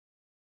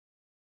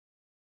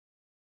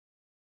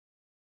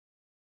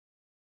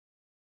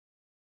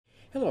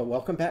Hello,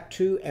 welcome back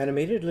to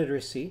Animated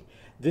Literacy.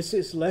 This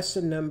is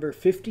lesson number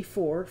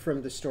 54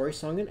 from the Story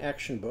Song and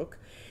Action book.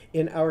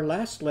 In our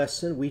last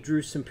lesson, we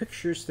drew some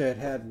pictures that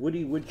had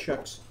Woody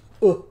Woodchuck's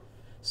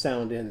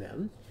sound in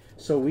them.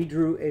 So we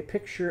drew a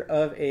picture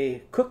of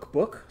a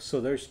cookbook,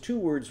 so there's two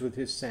words with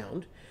his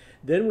sound.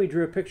 Then we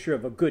drew a picture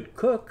of a good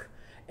cook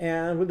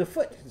and with a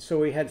foot, so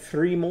we had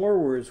three more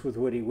words with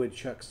Woody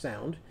Woodchuck's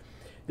sound.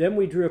 Then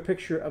we drew a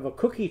picture of a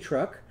cookie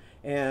truck,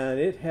 and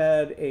it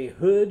had a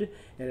hood,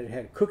 and it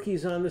had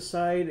cookies on the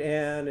side,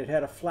 and it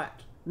had a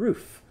flat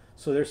roof.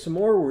 So there's some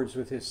more words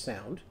with his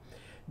sound.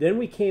 Then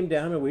we came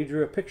down and we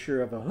drew a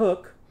picture of a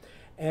hook,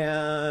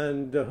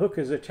 and the hook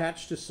is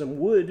attached to some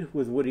wood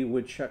with Woody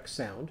Woodchuck's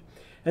sound.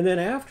 And then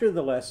after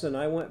the lesson,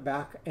 I went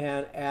back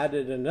and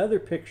added another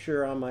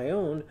picture on my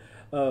own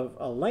of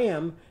a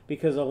lamb,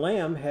 because a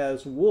lamb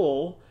has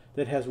wool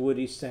that has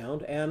Woody's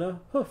sound and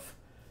a hoof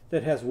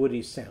that has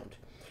Woody's sound.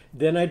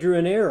 Then I drew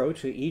an arrow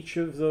to each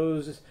of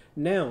those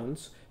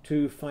nouns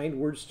to find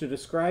words to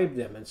describe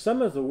them. And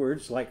some of the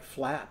words, like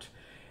flat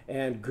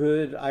and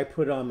good, I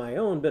put on my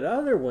own, but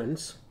other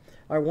ones,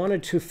 I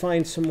wanted to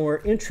find some more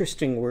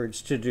interesting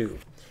words to do.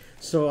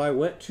 So I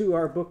went to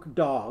our book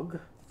Dog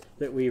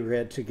that we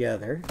read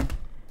together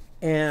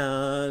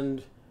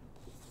and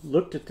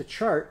looked at the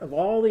chart of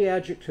all the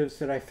adjectives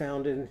that I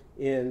found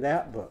in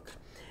that book.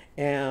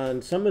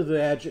 And some of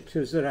the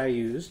adjectives that I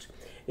used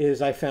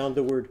is I found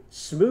the word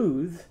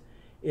smooth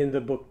in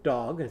the book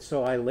Dog, and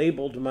so I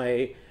labeled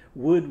my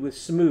wood with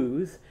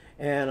smooth,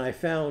 and I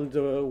found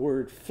the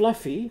word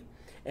fluffy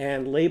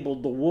and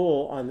labeled the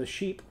wool on the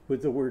sheep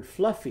with the word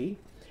fluffy,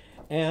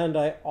 and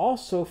I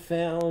also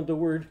found the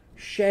word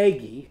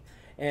shaggy,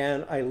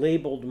 and I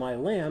labeled my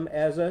lamb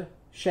as a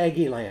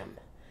shaggy lamb.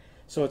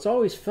 So it's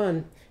always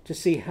fun to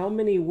see how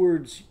many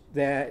words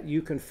that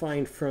you can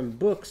find from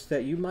books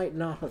that you might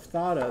not have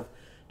thought of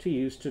to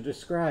use to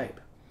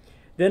describe.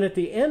 Then at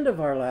the end of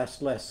our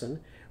last lesson,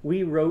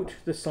 we wrote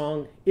the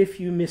song If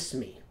You Miss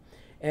Me,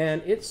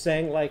 and it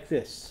sang like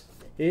this.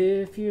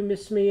 If you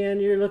miss me and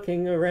you're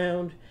looking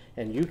around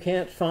and you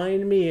can't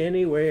find me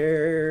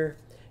anywhere,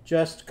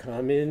 just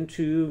come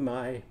into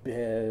my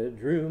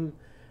bedroom.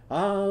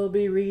 I'll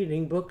be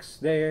reading books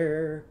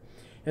there.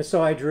 And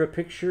so I drew a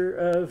picture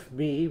of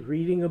me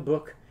reading a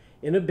book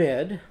in a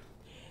bed,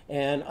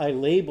 and I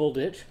labeled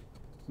it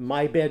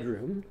my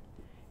bedroom,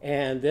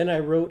 and then I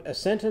wrote a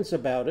sentence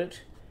about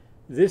it.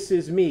 This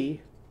is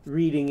me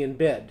reading in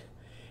bed.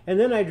 And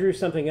then I drew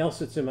something else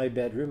that's in my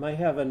bedroom. I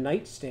have a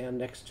nightstand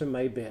next to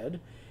my bed,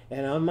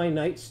 and on my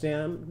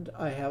nightstand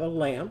I have a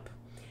lamp.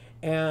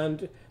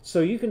 And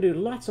so you can do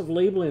lots of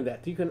labeling of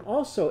that. You can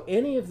also,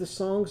 any of the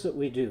songs that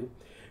we do,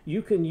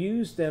 you can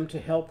use them to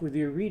help with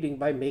your reading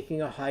by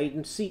making a hide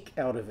and seek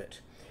out of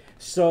it.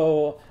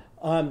 So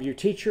your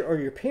teacher or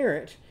your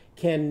parent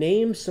can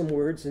name some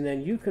words, and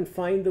then you can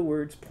find the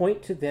words,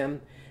 point to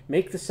them,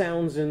 make the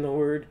sounds in the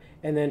word,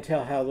 and then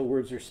tell how the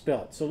words are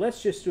spelled. So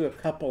let's just do a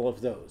couple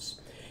of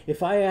those.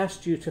 If I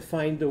asked you to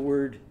find the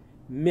word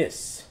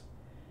miss,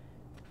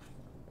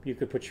 you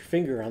could put your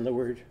finger on the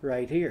word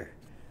right here.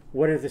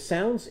 What are the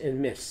sounds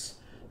in miss?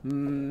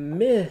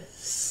 Miss.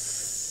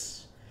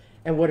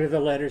 And what are the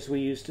letters we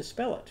use to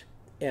spell it?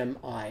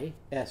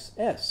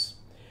 M-I-S-S.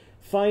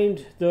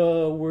 Find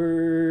the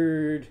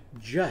word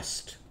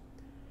just.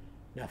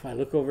 Now if I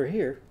look over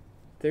here,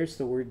 there's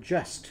the word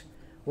just.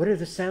 What are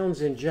the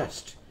sounds in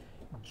just?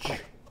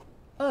 J.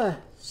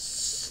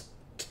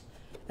 St.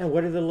 And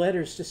what are the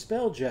letters to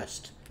spell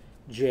just?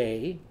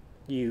 J-U-S-T.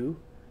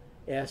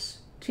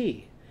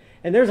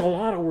 And there's a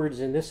lot of words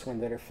in this one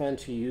that are fun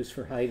to use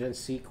for hide and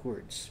seek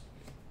words.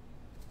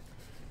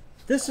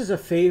 This is a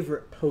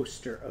favorite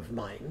poster of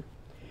mine,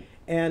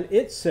 and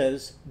it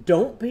says,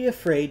 don't be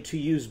afraid to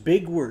use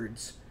big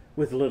words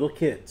with little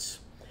kids.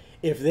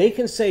 If they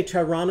can say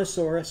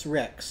Tyrannosaurus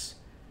Rex,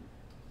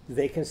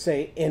 they can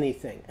say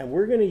anything. And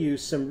we're going to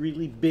use some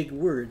really big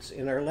words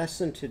in our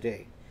lesson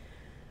today.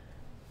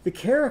 The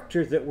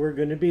character that we're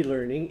going to be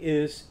learning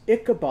is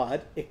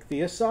Ichabod,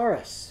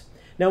 Ichthyosaurus.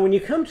 Now when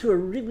you come to a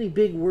really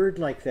big word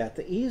like that,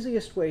 the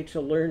easiest way to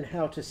learn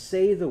how to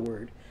say the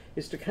word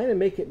is to kind of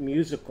make it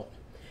musical.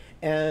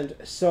 And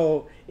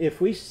so if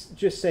we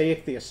just say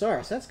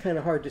Ichthyosaurus, that's kind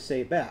of hard to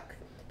say back.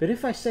 But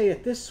if I say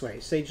it this way,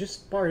 say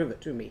just part of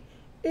it to me.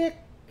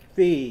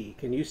 Ichthy.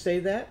 Can you say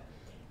that?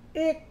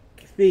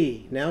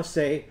 Ichthy. Now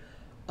say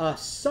a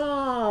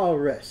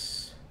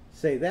saurus.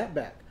 Say that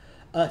back.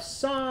 A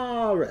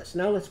saurus.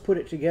 Now let's put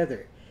it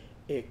together.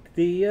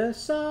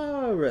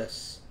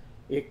 Ichthyosaurus.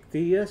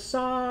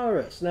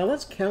 Ichthyosaurus. Now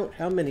let's count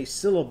how many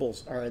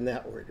syllables are in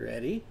that word.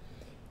 Ready?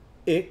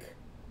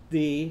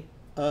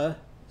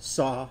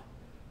 Ichthyosaurus.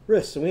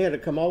 And we had to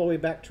come all the way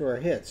back to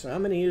our head. So how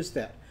many is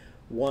that?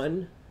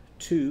 1,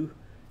 2,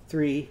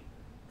 3,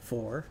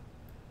 4,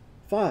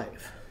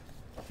 5.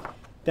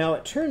 Now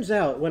it turns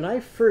out when I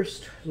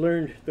first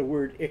learned the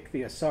word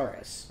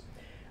Ichthyosaurus,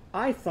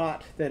 I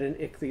thought that an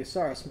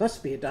Ichthyosaurus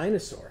must be a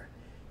dinosaur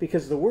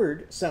because the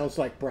word sounds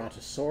like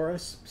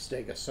Brontosaurus,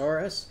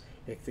 Stegosaurus,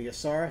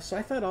 Ichthyosaurus. So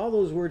I thought all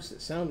those words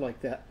that sound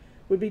like that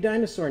would be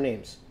dinosaur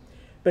names.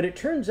 But it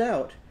turns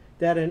out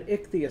that an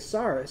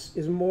Ichthyosaurus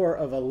is more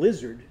of a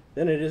lizard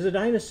than it is a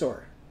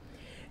dinosaur.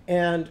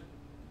 And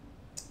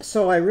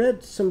so I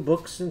read some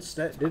books and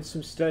did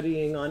some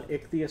studying on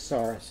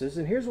Ichthyosauruses,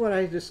 and here's what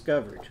I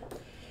discovered.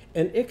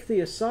 An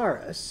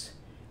Ichthyosaurus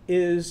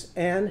is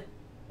an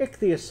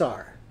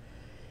ichthyosaur.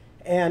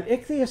 And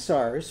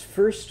ichthyosaurs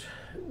first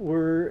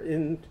were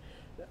in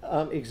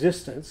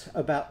existence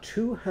about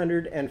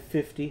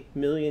 250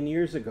 million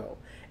years ago.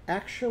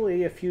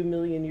 Actually, a few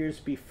million years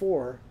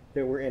before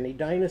there were any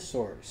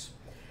dinosaurs.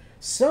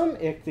 Some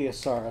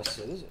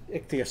ichthyosaurs,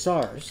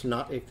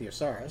 not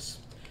Ichthyosaurus,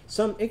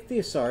 some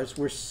ichthyosaurs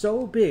were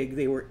so big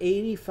they were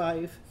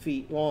 85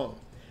 feet long.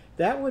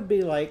 That would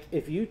be like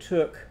if you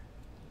took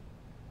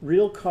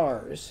real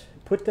cars,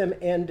 put them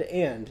end to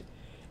end,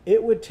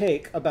 it would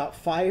take about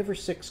 5 or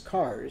 6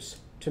 cars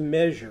to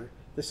measure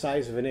the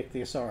size of an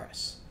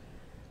Ichthyosaurus.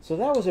 So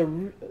that was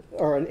an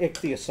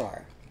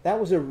ichthyosaur.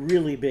 That was a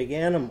really big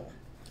animal.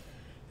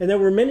 And there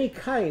were many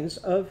kinds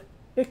of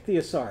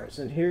ichthyosaurs.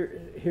 And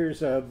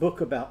here's a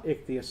book about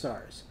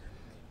ichthyosaurs.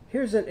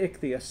 Here's an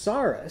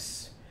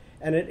Ichthyosaurus,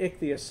 and an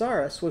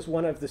Ichthyosaurus was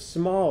one of the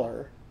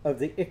smaller of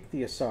the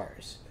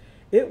ichthyosaurs.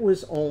 It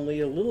was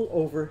only a little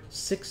over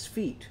 6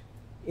 feet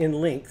in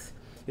length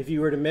if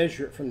you were to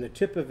measure it from the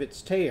tip of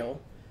its tail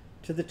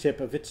to the tip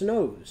of its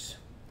nose.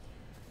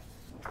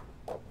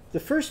 The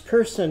first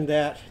person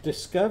that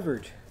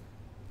discovered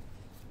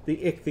the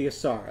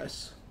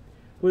Ichthyosaurus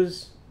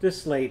was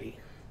this lady.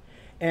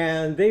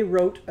 And they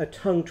wrote a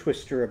tongue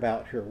twister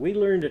about her. We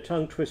learned a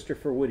tongue twister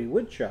for Woody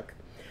Woodchuck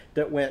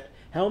that went,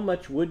 "How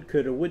much wood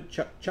could a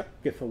woodchuck chuck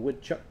if a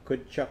woodchuck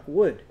could chuck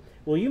wood?"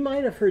 Well, you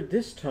might have heard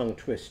this tongue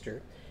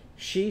twister.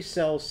 "She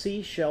sells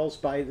seashells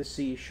by the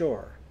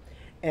seashore."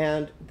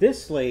 And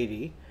this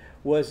lady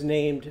was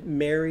named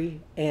Mary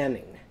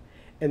Anning.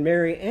 And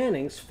Mary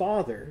Anning's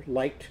father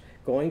liked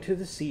going to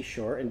the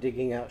seashore and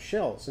digging out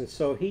shells. And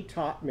so he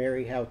taught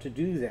Mary how to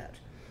do that.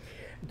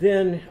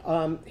 Then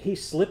he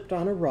slipped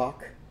on a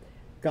rock,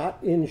 got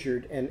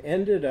injured, and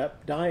ended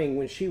up dying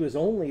when she was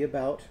only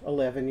about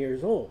 11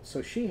 years old.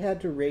 So she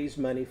had to raise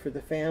money for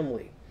the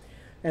family.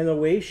 And the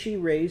way she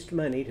raised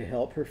money to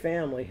help her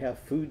family have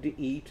food to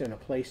eat and a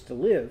place to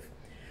live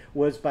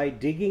was by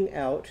digging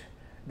out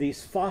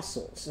these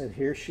fossils. And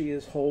here she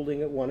is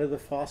holding one of the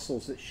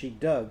fossils that she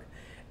dug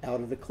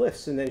out of the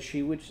cliffs, and then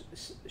she would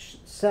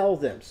sell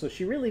them. So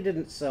she really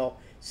didn't sell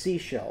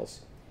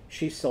seashells,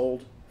 she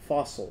sold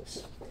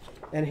fossils.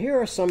 And here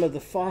are some of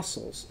the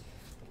fossils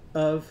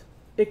of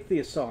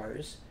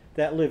ichthyosaurs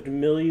that lived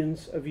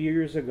millions of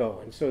years ago.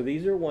 And so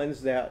these are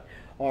ones that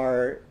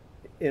are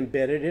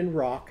embedded in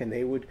rock, and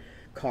they would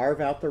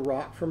carve out the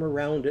rock from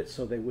around it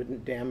so they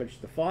wouldn't damage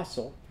the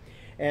fossil.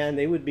 And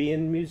they would be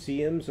in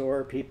museums,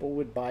 or people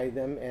would buy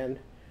them and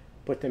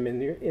put them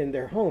in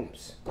their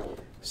homes.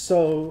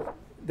 So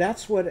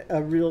that's what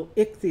a real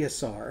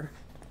ichthyosaur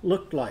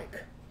looked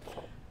like.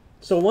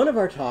 So one of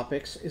our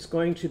topics is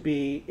going to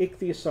be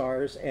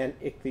ichthyosaurs and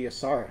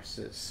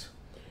ichthyosauruses.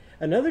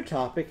 Another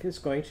topic is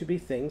going to be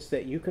things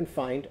that you can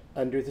find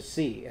under the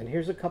sea. And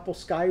here's a couple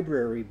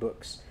Skybrary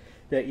books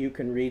that you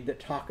can read that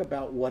talk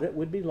about what it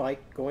would be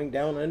like going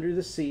down under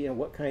the sea and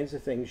what kinds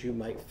of things you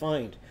might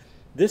find.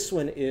 This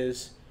one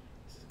is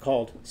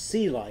called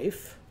Sea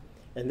Life,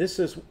 and this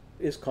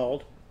is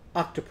called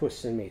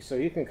Octopus and Me. So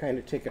you can kind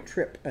of take a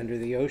trip under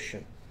the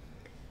ocean.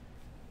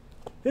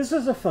 This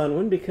is a fun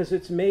one because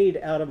it's made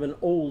out of an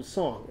old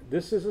song.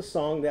 This is a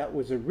song that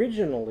was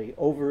originally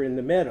Over in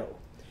the Meadow,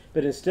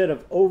 but instead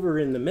of Over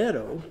in the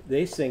Meadow,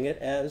 they sing it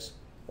as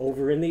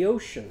Over in the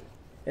Ocean.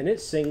 And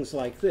it sings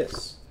like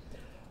this.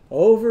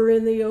 Over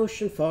in the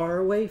ocean, far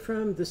away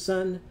from the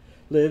sun,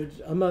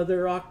 lived a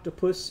mother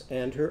octopus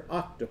and her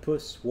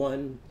octopus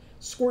one.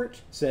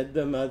 Squirt, said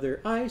the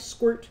mother, I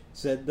squirt,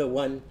 said the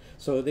one.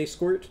 So they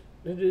squirted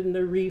in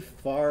the reef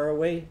far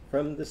away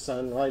from the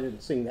sun. Well, I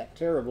didn't sing that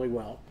terribly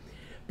well.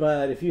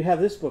 But if you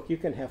have this book, you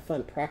can have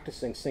fun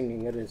practicing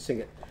singing it and sing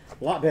it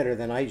a lot better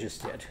than I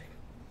just did.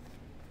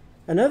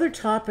 Another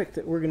topic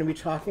that we're going to be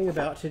talking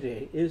about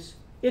today is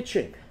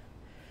itching.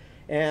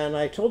 And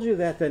I told you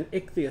that an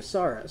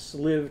Ichthyosaurus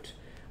lived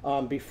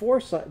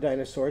before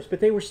dinosaurs, but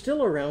they were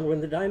still around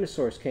when the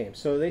dinosaurs came.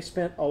 So they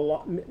spent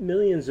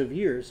millions of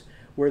years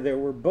where there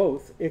were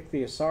both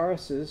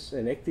Ichthyosauruses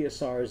and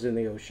ichthyosaurs in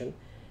the ocean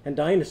and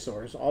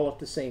dinosaurs all at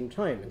the same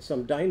time. And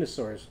some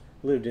dinosaurs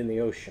lived in the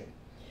ocean.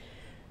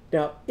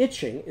 Now,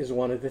 itching is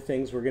one of the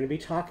things we're going to be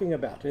talking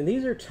about. And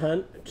these are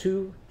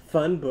two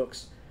fun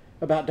books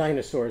about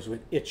dinosaurs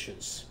with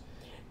itches.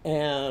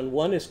 And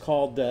one is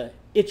called the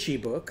Itchy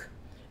Book,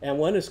 and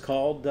one is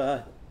called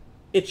the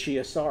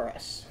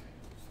Ichthyosaurus.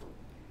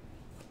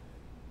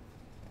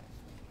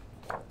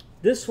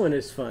 This one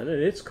is fun,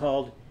 and it's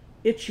called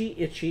Itchy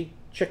Itchy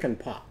Chicken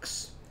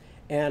Pox.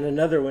 And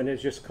another one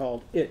is just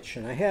called Itch.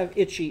 And I have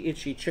Itchy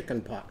Itchy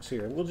Chicken Pox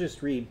here, and we'll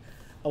just read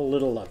a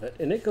little of it.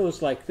 And it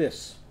goes like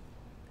this.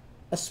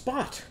 A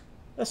spot,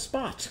 a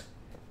spot.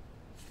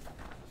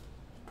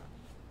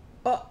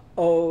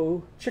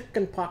 Uh-oh,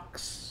 chicken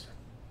pox.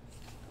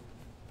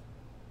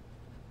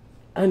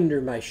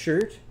 under my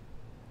shirt,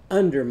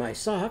 under my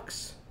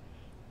socks,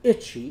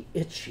 itchy,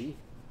 itchy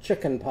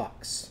chicken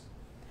pox.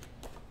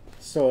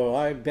 So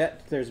I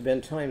bet there's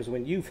been times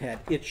when you've had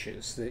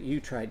itches that you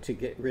tried to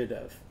get rid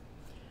of.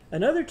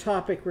 Another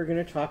topic we're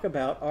going to talk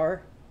about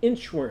are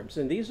inchworms,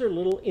 and these are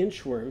little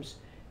inchworms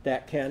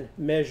that can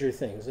measure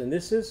things. And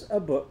this is a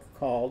book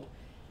called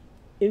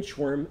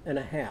Inchworm and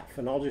a Half,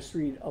 and I'll just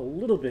read a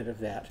little bit of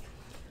that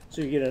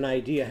so you get an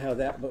idea how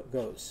that book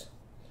goes.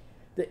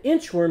 The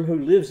inchworm who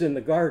lives in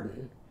the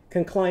garden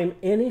can climb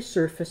any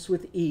surface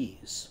with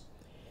ease.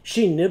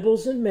 She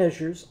nibbles and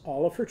measures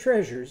all of her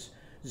treasures,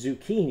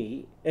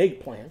 zucchini,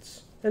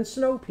 eggplants, and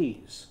snow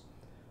peas.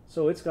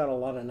 So it's got a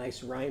lot of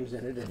nice rhymes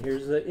in it, and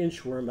here's the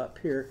inchworm up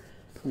here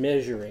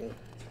measuring.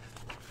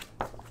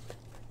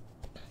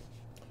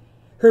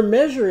 Her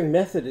measuring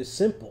method is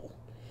simple.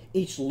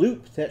 Each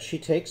loop that she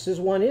takes is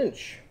 1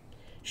 inch.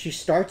 She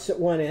starts at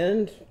one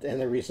end,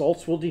 and the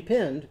results will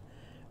depend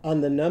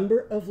on the number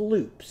of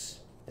loops.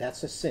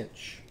 That's a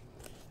cinch.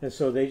 And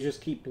so they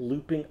just keep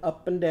looping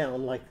up and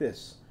down like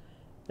this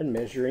and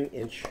measuring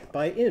inch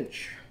by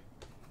inch.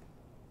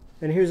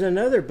 And here's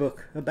another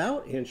book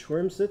about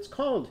inchworms that's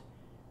called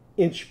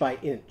Inch by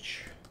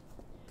Inch.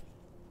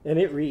 And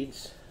it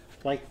reads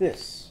like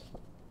this.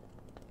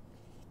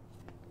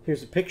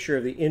 Here's a picture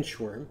of the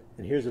inchworm,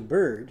 and here's a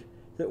bird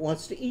that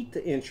wants to eat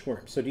the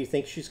inchworm. So do you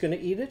think she's going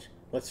to eat it?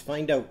 Let's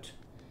find out.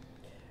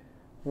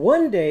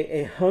 One day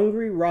a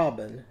hungry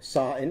robin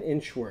saw an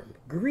inchworm,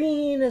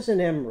 green as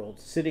an emerald,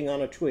 sitting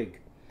on a twig.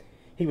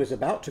 He was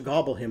about to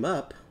gobble him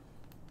up.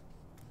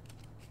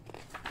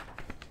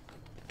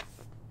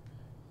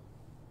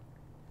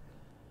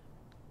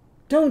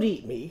 "Don't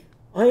eat me.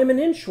 I am an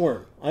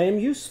inchworm. I am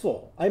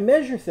useful. I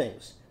measure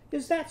things."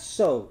 "Is that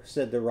so?"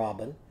 said the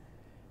robin.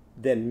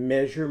 "Then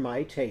measure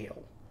my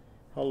tail."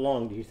 How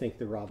long do you think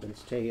the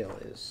robin's tail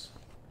is?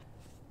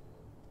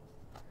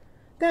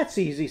 "That's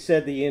easy,"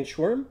 said the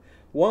inchworm.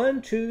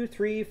 1, 2,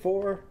 3,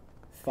 4,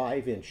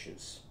 5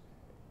 inches.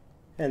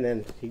 And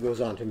then he goes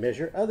on to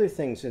measure other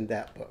things in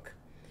that book.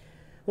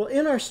 Well,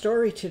 in our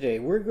story today,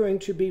 we're going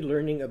to be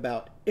learning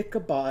about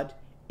Ichabod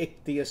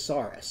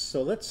Ichthyosaurus.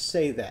 So let's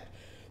say that.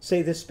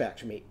 Say this back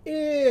to me.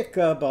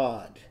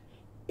 Ichabod,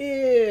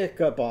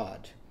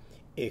 Ichabod,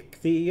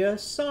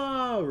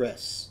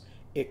 Ichthyosaurus,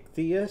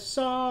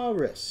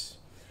 Ichthyosaurus.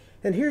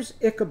 And here's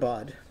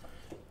Ichabod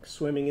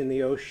swimming in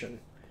the ocean.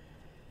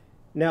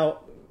 Now,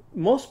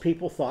 most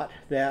people thought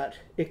that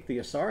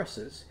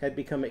ichthyosauruses had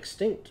become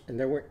extinct and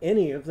there weren't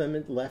any of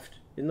them left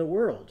in the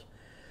world.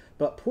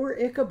 But poor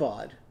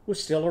Ichabod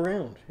was still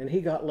around, and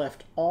he got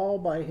left all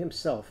by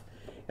himself,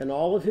 and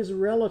all of his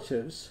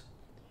relatives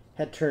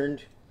had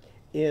turned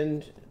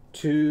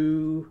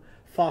into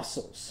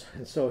fossils.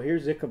 And so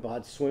here's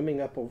Ichabod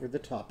swimming up over the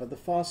top of the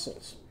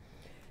fossils.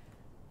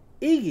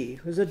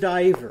 Iggy was a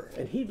diver,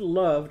 and he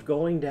loved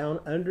going down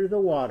under the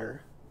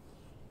water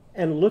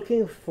and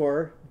looking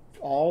for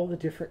all the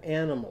different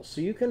animals.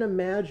 So you can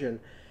imagine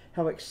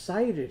how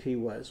excited he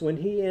was when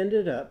he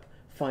ended up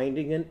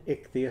finding an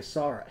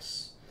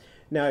ichthyosaurus.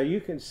 Now you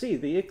can see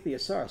the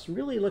ichthyosaurus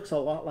really looks a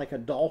lot like a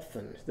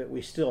dolphin that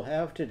we still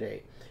have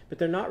today, but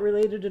they're not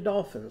related to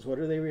dolphins. What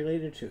are they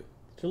related to?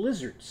 To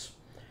lizards.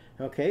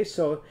 Okay,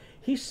 so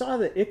he saw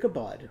that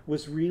Ichabod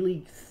was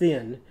really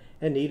thin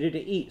and needed to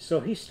eat, so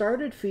he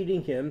started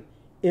feeding him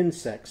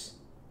insects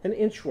and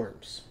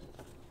inchworms.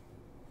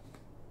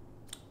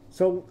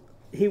 So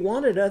he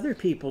wanted other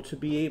people to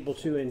be able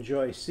to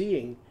enjoy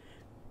seeing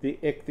the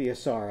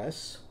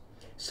ichthyosaurus,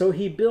 so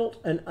he built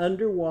an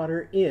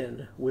underwater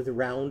inn with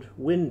round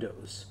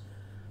windows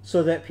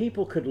so that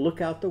people could look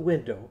out the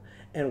window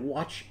and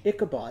watch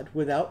Ichabod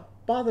without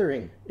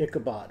bothering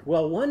Ichabod.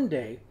 Well, one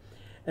day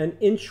an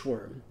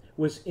inchworm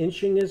was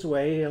inching his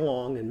way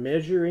along and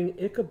measuring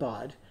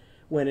Ichabod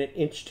when it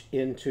inched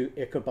into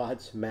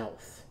Ichabod's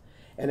mouth.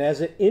 And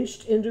as it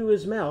inched into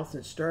his mouth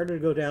and started to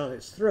go down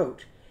his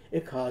throat,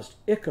 it caused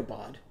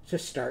Ichabod to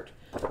start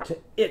to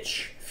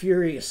itch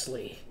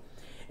furiously.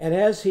 And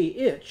as he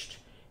itched,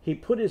 he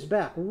put his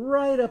back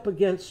right up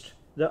against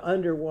the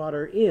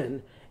underwater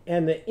inn,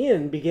 and the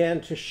inn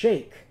began to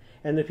shake,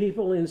 and the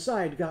people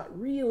inside got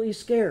really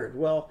scared.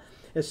 Well,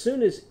 as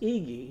soon as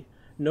Iggy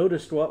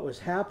noticed what was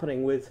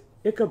happening with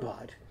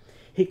Ichabod,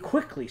 he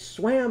quickly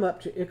swam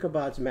up to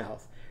Ichabod's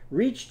mouth,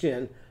 reached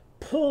in,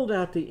 pulled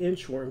out the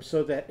inchworm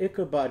so that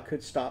Ichabod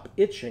could stop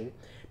itching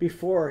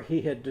before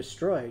he had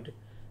destroyed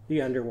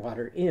the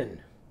underwater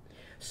inn.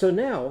 So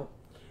now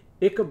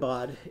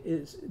Ichabod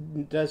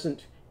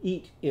doesn't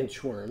eat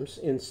inchworms.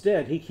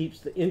 Instead, he keeps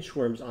the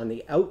inchworms on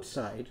the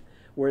outside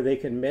where they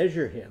can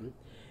measure him.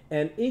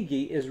 And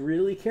Iggy is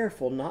really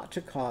careful not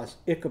to cause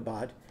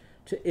Ichabod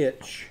to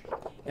itch.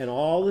 And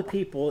all the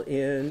people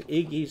in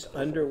Iggy's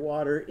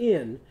underwater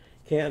inn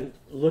can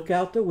look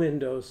out the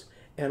windows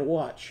and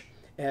watch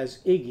as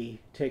Iggy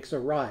takes a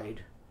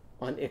ride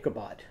on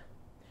Ichabod.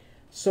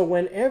 So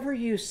whenever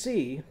you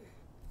see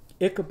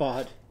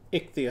Ichabod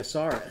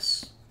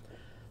Ichthyosaurus,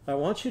 I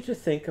want you to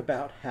think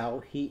about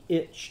how he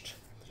itched.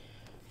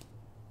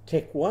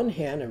 Take one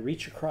hand and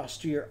reach across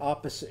to your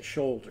opposite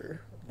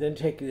shoulder. Then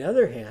take the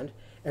other hand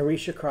and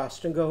reach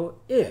across and go,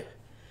 eh.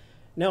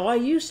 Now, I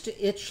used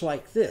to itch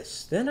like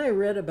this. Then I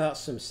read about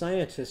some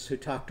scientists who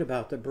talked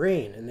about the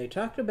brain, and they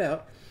talked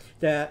about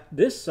that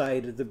this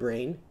side of the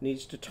brain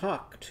needs to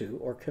talk to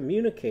or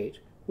communicate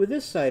with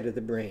this side of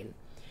the brain.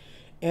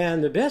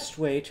 And the best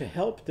way to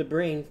help the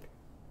brain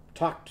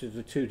talk to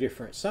the two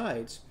different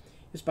sides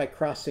is by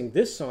crossing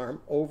this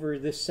arm over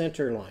this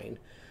center line.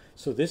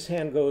 So this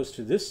hand goes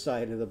to this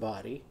side of the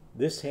body,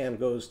 this hand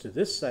goes to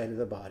this side of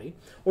the body,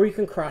 or you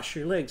can cross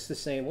your legs the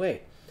same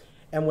way.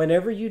 And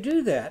whenever you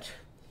do that,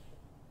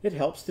 it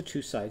helps the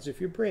two sides of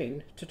your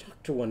brain to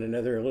talk to one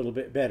another a little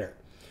bit better.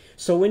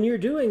 So when you're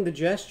doing the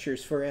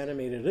gestures for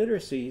animated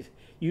literacy,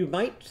 you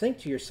might think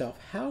to yourself,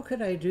 how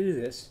could I do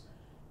this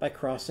by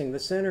crossing the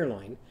center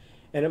line?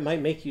 And it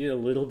might make you a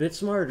little bit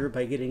smarter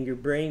by getting your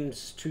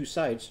brain's two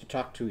sides to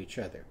talk to each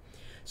other.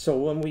 So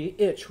when we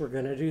itch, we're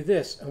going to do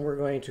this, and we're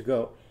going to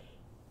go,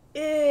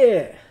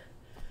 eh.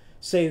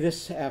 Say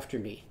this after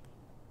me.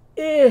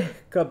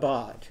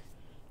 Ichabod.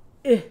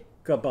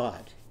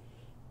 Ichabod.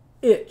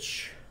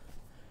 Itch.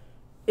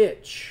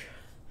 Itch.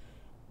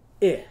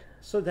 Eh.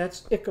 So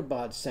that's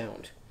Ichabod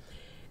sound.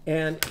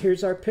 And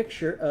here's our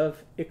picture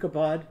of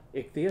Ichabod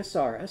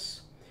Ichthyosaurus.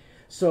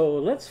 So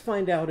let's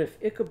find out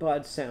if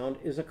Ichabod sound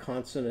is a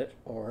consonant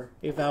or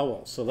a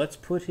vowel. So let's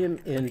put him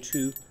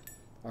into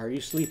Are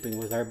You Sleeping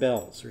with our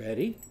bells.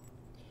 Ready?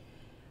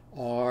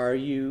 Are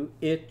you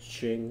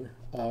itching?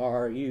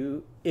 Are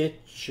you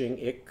itching?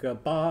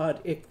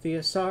 Ichabod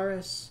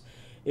Ichthyosaurus.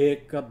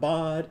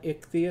 Ichabod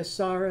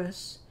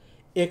Ichthyosaurus.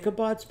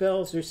 Ichabod's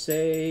bells are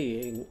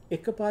saying,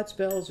 Ichabod's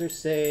bells are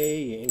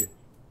saying,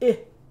 eh,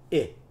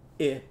 eh,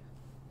 eh,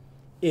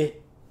 eh,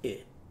 eh,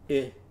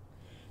 eh.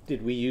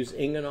 Did we use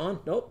ing and on?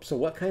 Nope. So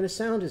what kind of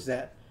sound is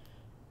that?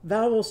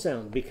 Vowel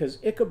sound, because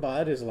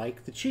Ichabod is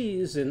like the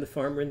cheese in The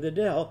Farmer in the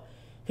Dell.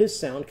 His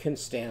sound can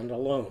stand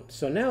alone.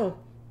 So now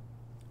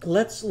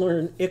let's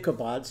learn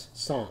Ichabod's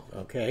song,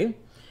 okay?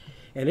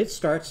 And it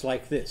starts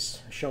like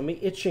this. Show me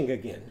itching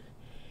again.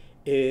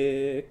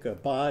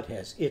 Ichabod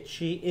has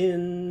itchy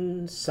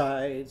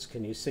insides.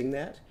 Can you sing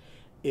that?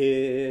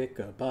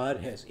 Ichabod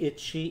has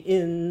itchy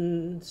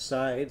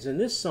insides. And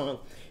this song,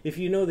 if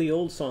you know the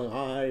old song,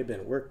 I've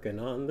been working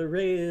on the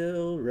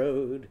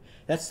railroad,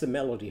 that's the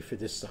melody for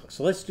this song.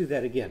 So let's do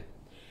that again.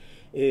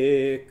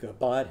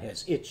 Ichabod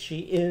has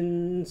itchy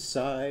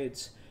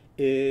insides.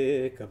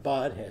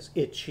 Ichabod has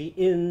itchy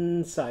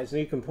insides. Now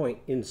you can point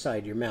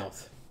inside your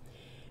mouth.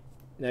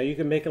 Now you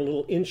can make a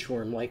little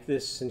inchworm like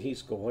this, and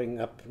he's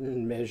going up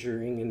and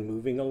measuring and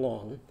moving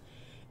along.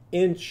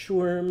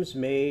 Inchworms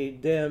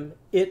made them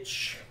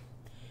itch.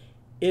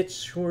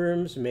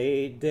 Inchworms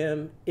made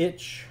them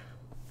itch.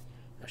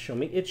 Now show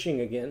me itching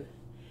again.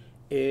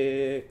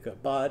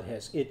 Ichabod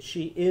has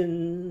itchy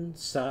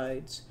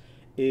insides.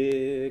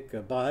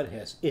 Ichabod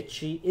has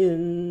itchy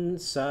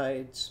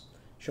insides.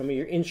 Show me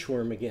your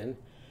inchworm again.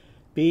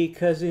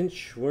 Because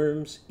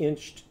inchworms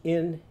inched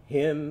in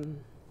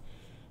him.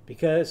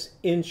 Because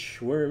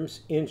inchworms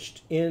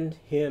inched in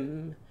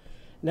him.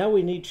 Now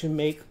we need to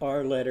make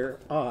our letter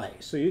I.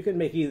 So you can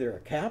make either a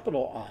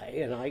capital I,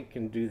 and I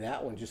can do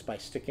that one just by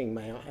sticking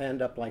my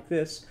hand up like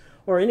this,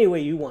 or any way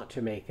you want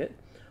to make it.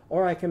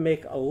 Or I can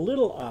make a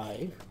little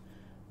I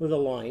with a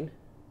line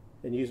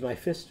and use my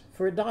fist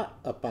for a dot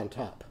up on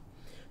top.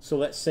 So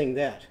let's sing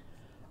that.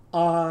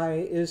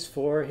 I is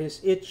for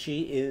his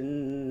itchy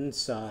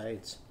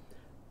insides.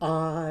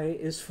 I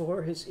is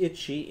for his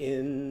itchy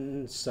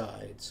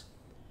insides.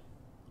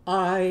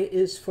 I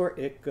is for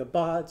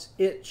Ichabod's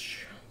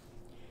itch.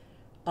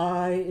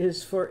 I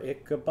is for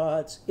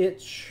Ichabod's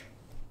itch.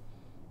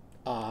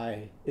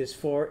 I is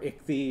for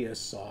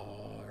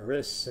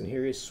Ichthyosaurus. And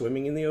here he's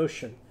swimming in the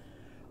ocean.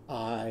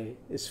 I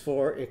is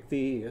for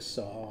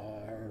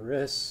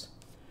Ichthyosaurus.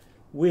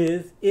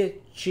 With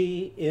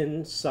itchy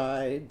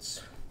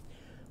insides.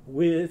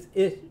 With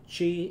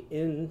itchy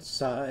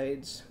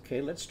insides.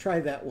 Okay, let's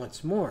try that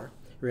once more.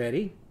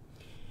 Ready?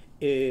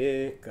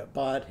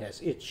 Ichabod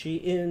has itchy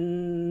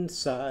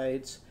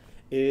insides.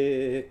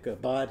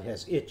 Ichabod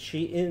has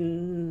itchy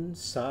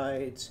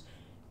insides.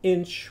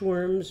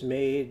 Inchworms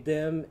made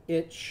them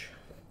itch.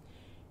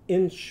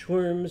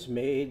 Inchworms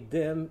made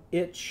them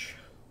itch.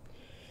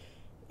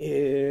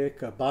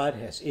 Ichabod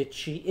has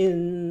itchy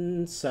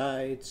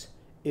insides.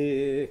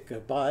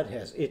 Ichabod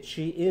has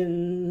itchy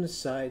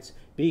insides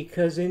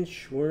because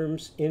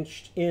inchworms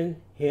inched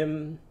in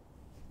him.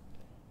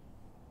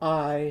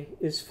 I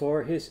is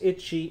for his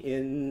itchy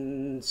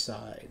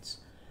insides.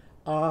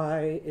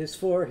 I is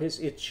for his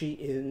itchy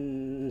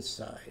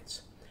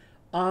insides.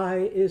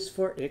 I is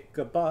for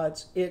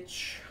Ichabod's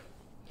itch.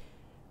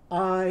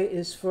 I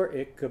is for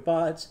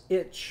Ichabod's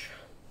itch.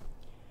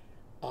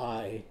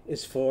 I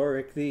is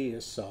for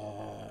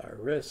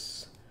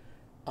Ichthyosaurus.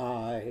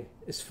 I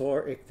is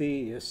for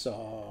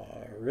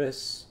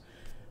Ichthyosaurus.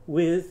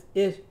 With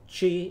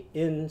itchy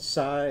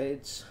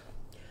insides.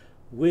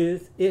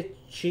 With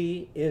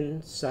itchy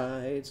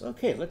insides.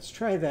 Okay, let's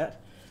try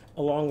that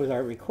along with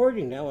our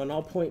recording now, and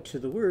I'll point to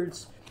the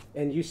words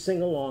and you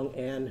sing along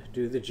and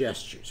do the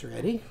gestures.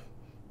 Ready?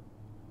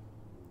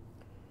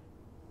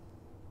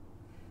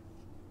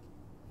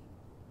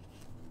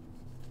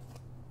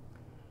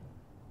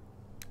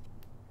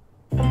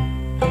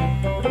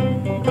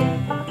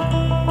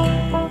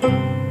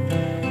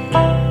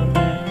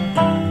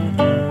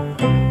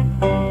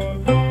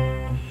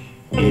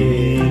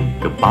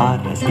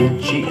 Ichabod has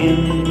itchy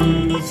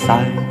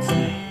insides.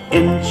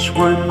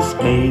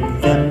 Inchworms made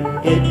them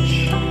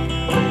itch.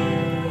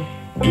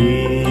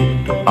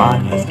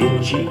 Ichabod has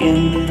itchy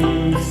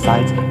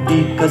insides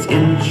because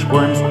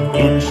inchworms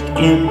inched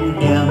in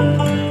him.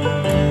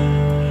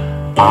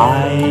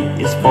 I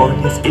is for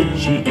his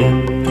itchy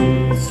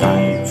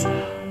insides.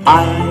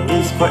 I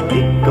is for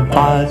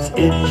Ichabod's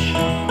itch.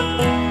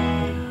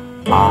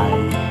 I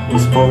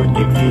is for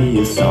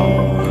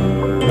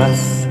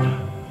Ichthyosaurus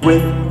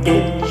with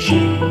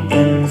itchy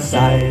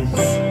insides.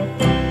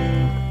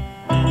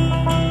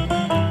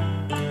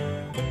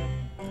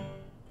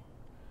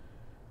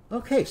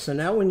 Okay, so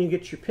now when you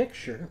get your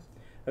picture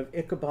of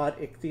Ichabod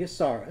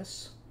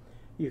Ichthyosaurus,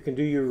 you can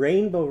do your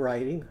rainbow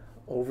writing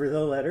over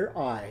the letter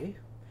I,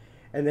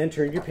 and then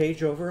turn your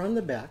page over on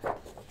the back.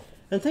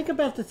 And think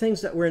about the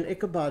things that were in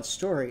Ichabod's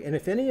story, and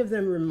if any of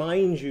them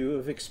remind you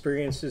of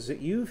experiences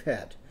that you've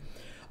had.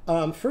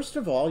 First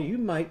of all, you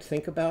might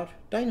think about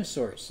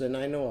dinosaurs, and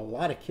I know a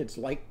lot of kids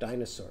like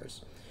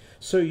dinosaurs.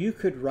 So you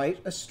could write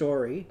a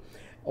story,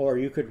 or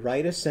you could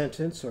write a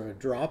sentence, or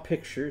draw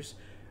pictures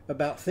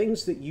about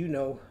things that you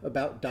know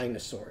about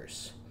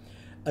dinosaurs.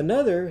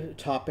 Another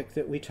topic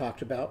that we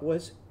talked about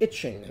was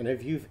itching, and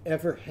if you've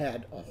ever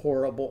had a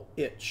horrible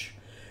itch,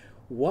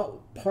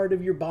 what part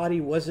of your body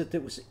was it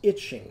that was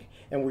itching?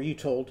 And were you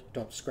told,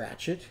 don't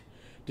scratch it?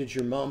 Did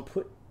your mom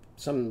put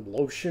some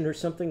lotion or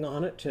something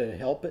on it to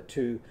help it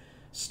to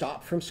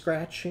stop from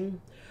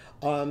scratching?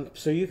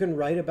 So you can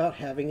write about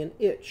having an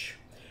itch.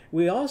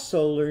 We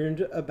also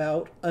learned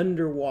about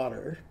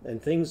underwater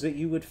and things that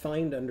you would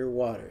find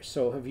underwater.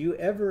 So have you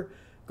ever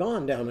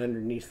gone down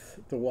underneath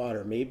the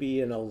water, maybe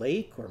in a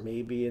lake or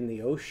maybe in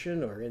the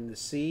ocean or in the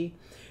sea?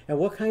 And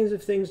what kinds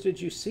of things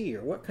did you see,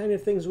 or what kind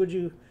of things would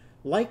you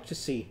like to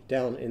see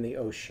down in the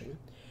ocean?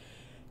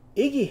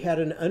 Iggy had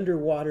an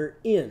underwater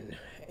inn,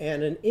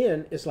 and an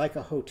inn is like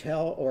a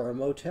hotel or a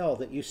motel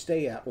that you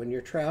stay at when you're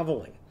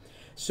traveling.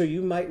 So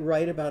you might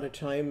write about a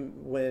time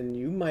when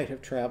you might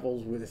have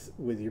traveled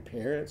with your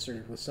parents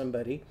or with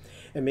somebody,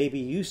 and maybe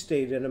you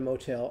stayed in a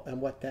motel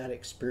and what that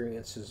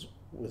experience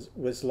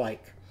was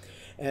like.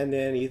 And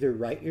then either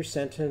write your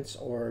sentence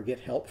or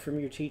get help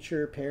from your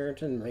teacher or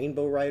parent and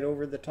rainbow write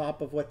over the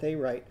top of what they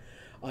write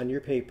on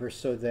your paper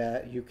so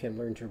that you can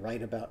learn to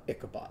write about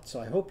Ichabod. So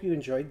I hope you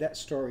enjoyed that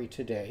story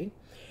today.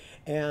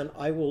 And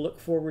I will look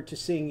forward to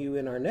seeing you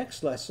in our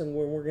next lesson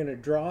when we're going to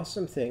draw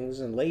some things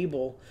and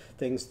label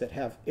things that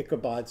have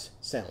Ichabod's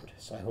sound.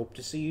 So I hope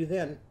to see you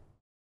then.